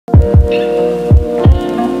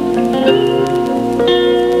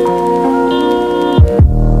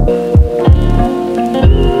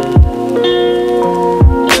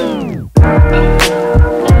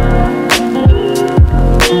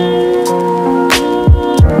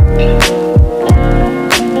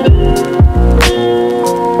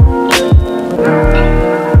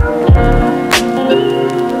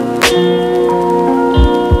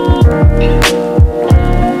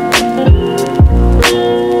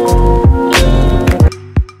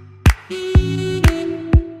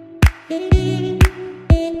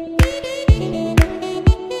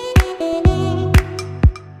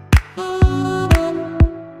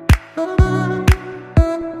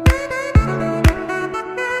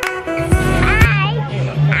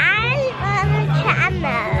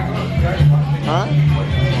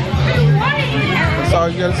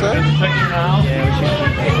You gotta say?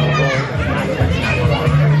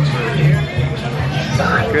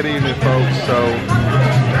 Good evening, folks. So,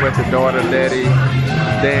 with the daughter, daddy,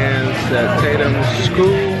 dance at Tatum's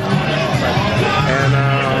school, and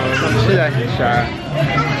she's actually shy.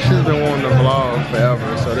 She's been wanting to vlog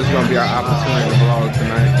forever, so this is gonna be our opportunity to vlog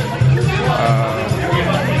tonight.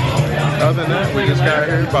 Other than that, we just got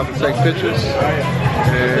here, about to take pictures,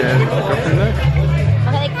 and go from there.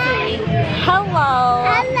 Hello. Hello.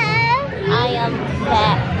 I am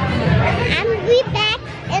back. We back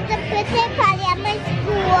at the birthday party at my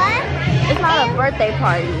school. It's not a birthday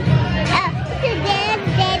party. It's a dance,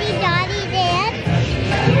 daddy, daddy dance.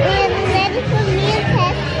 And ready for me and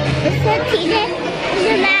Tess. It's a teacher.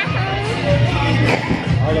 It's not home.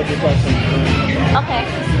 I'll let you talk some. Okay.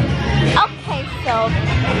 Okay, so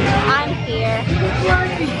I'm here.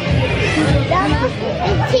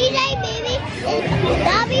 It's TJ, baby.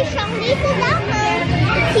 Dobby, Sharlice is not home.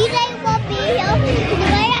 TJ will be here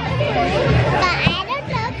right at the school, but I don't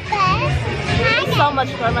know best. So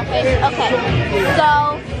much for my face. Okay, so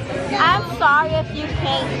I'm sorry if you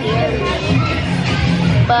can't hear me,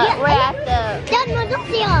 but we're at the.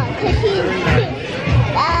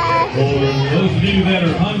 Well, those of you that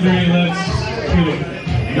are hungry, let's get a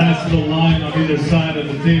nice little line on either side of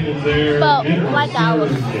the table there. But like I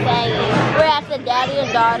was saying, we're at the daddy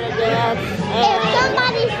and daughter dance. And if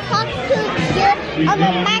somebody talks to you on the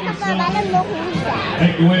microphone, I don't know who's that.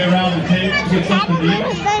 Make your way around the table, get something to eat.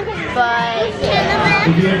 But I was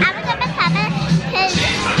going to tell her because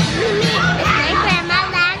my grandma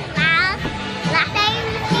last time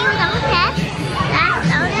she was on test. Last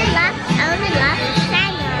only last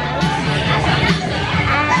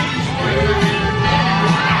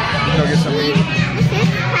Go get some meat. This is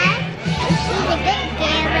her. She's a good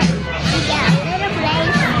gamer. We got a little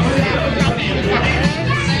place.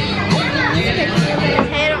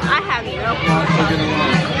 I have no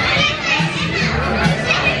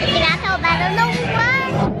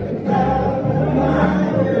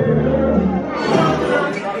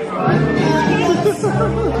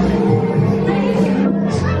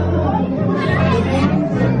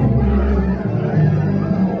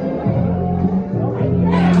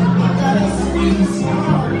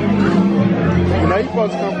Now you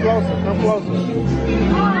supposed to come closer. Come closer.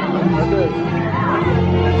 Like this.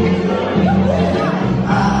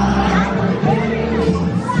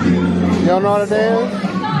 You don't know how to dance?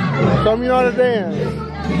 Show me you know how to dance.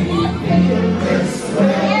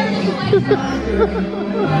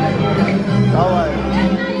 All right.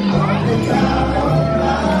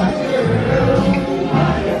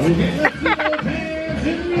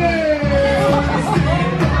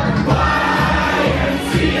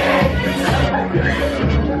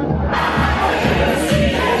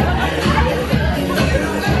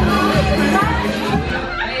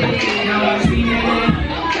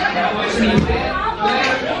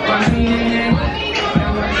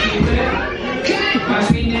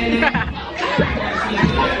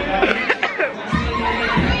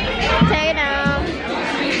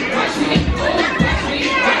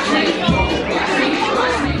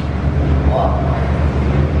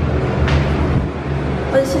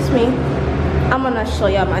 This is me. I'm gonna show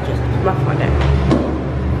y'all my front end.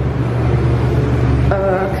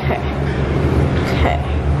 Okay.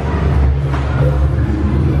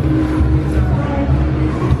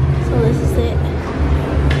 So this is it.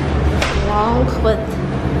 Long with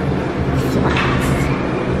flats.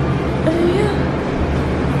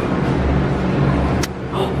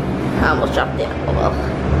 I almost dropped it. Oh well.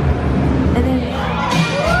 And then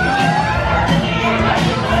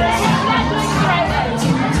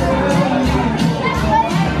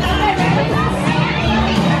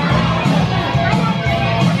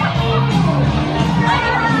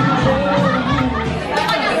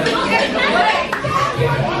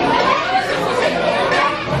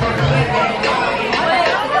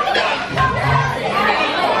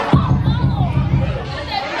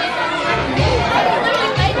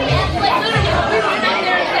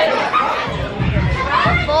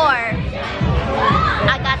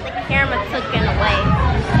camera taken away.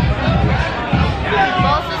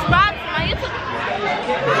 Go subscribe to my YouTube.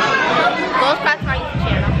 Go subscribe to my YouTube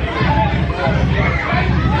channel.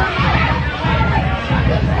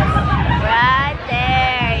 Right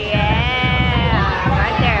there, yeah.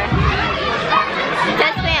 Right there.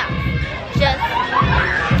 Test spam. Just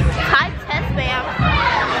type test spam.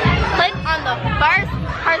 Click on the first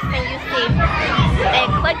person you see. And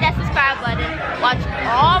click that subscribe button. Watch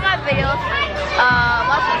all my videos.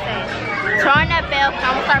 What's I saying? Turn that bell. I'm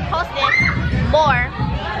gonna start posting more.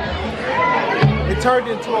 It turned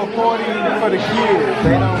into a party for the kids.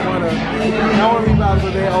 They don't wanna be bothered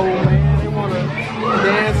with their old man. They wanna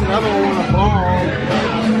dance and other one wanna ball.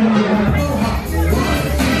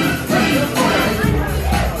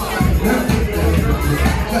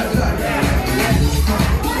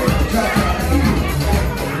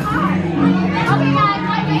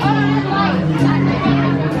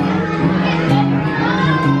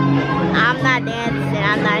 I'm not dancing.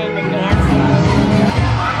 I'm not into dancing.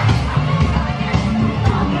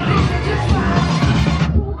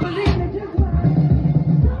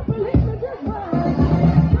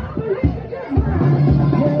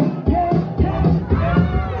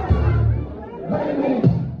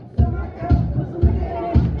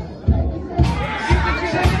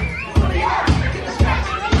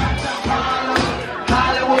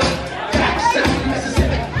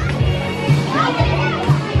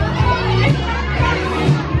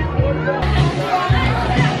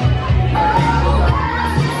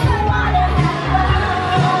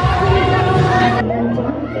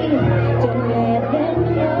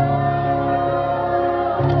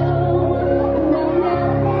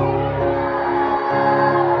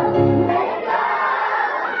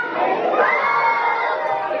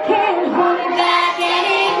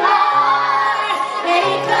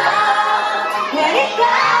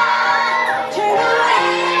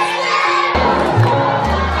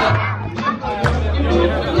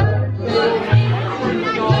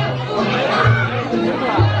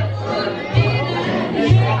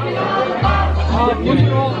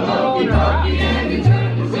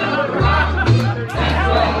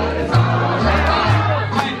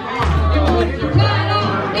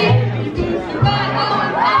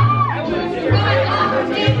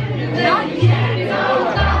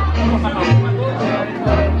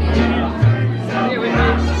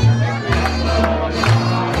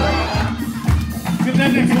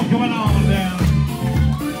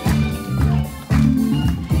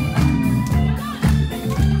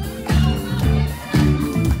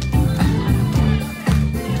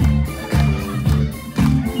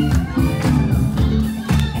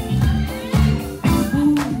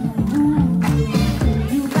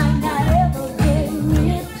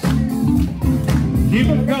 Keep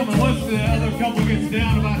them coming. Once the other couple gets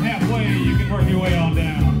down about halfway, you can work your way on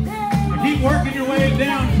down. And keep working your way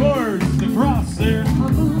down towards the cross there.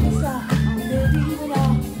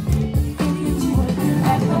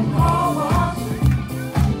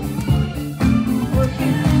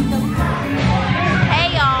 Hey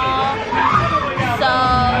y'all. So,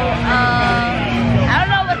 I don't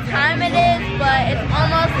know what time it is, but it's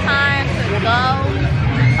almost time to go.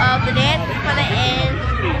 The dance is gonna end.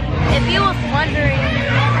 If you was wondering,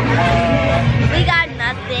 we got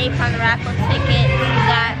nothing from the raffle ticket. We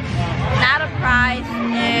got not a prize,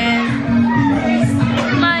 and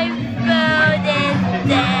my phone is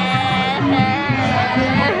dead.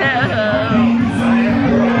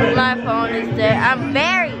 My phone is dead. I'm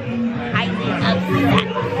very highly upset.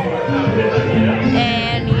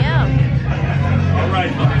 And yeah.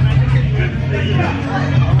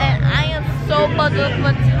 And I am so buzzed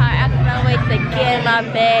for tired. I cannot wait to get in my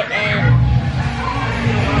bed and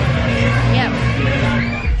yeah.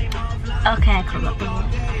 Okay, I close up the door.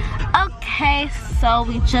 Okay, so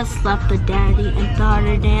we just left the daddy and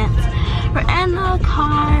daughter dance. We're in the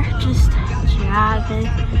car, just driving.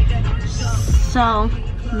 So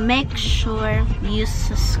make sure you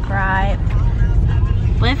subscribe.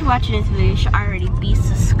 But if you're watching this video, you should already be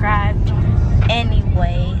subscribed.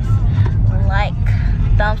 Anyways, like,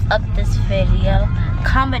 thumbs up this video.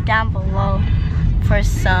 Comment down below for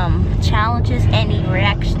some challenges, any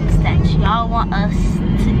reactions that y'all want us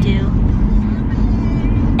to do.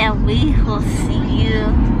 And we will see you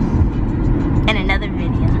in another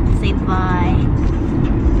video. Say bye.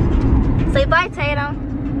 Say bye, Tatum.